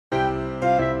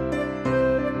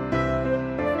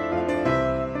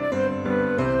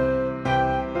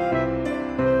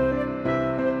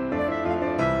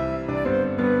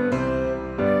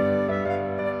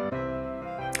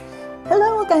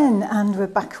again, and we're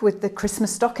back with the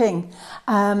Christmas stocking.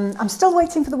 I'm still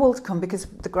waiting for the wool to come because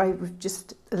the grey was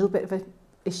just a little bit of an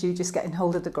issue just getting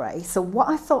hold of the grey. So what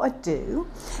I thought I'd do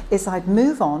is I'd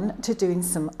move on to doing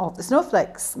some of the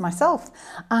snowflakes myself,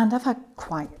 and I've had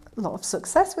quite a lot of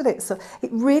success with it. So it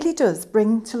really does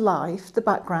bring to life the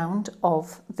background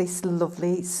of this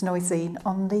lovely snowy scene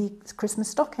on the Christmas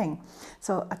stocking.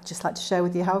 So I'd just like to share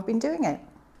with you how I've been doing it.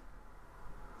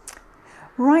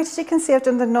 Right, as you can see, I've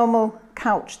done the normal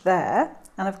couch there,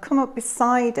 and I've come up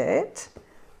beside it,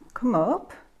 come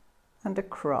up and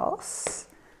across,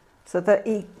 so they're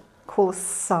equal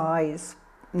size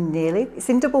nearly. It's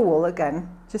in double wool again,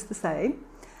 just the same.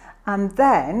 And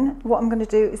then what I'm going to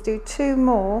do is do two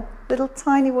more little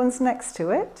tiny ones next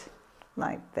to it,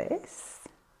 like this.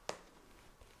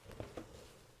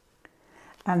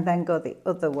 And then go the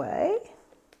other way.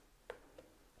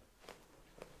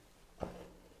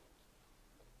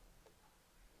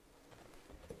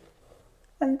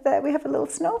 And there we have a little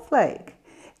snowflake.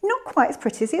 Not quite as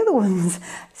pretty as the other ones.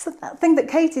 So that thing that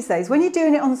Katie says, when you're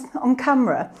doing it on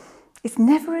camera, it's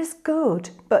never as good,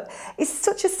 but it's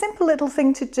such a simple little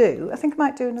thing to do. I think I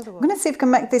might do another one. I'm going to see if I can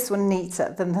make this one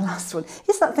neater than the last one.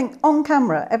 It's that thing on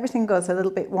camera, everything goes a little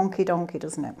bit wonky donkey,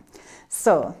 doesn't it?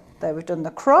 So there we've done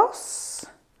the cross,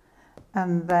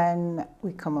 and then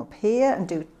we come up here and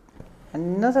do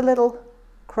another little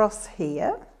cross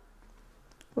here.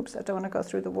 Oops, I don't want to go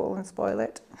through the wall and spoil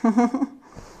it.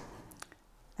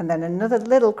 And then another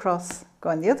little cross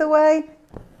going the other way.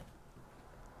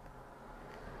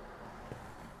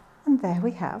 And there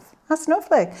we have our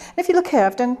snowflake. And if you look here,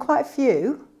 I've done quite a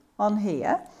few on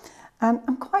here. And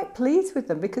I'm quite pleased with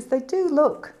them because they do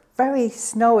look very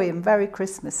snowy and very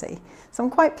Christmassy. So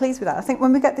I'm quite pleased with that. I think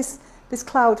when we get this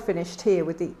cloud finished here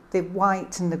with the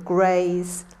white and the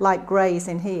greys, light greys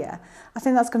in here, I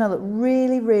think that's going to look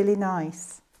really, really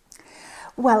nice.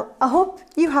 Well, I hope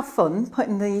you have fun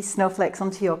putting the snowflakes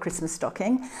onto your Christmas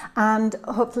stocking, and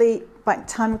hopefully by the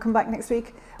time we come back next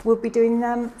week, we'll be doing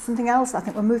something else. I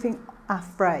think we're moving our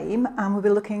frame and we'll be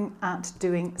looking at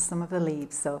doing some of the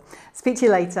leaves. So speak to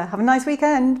you later. Have a nice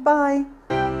weekend. Bye.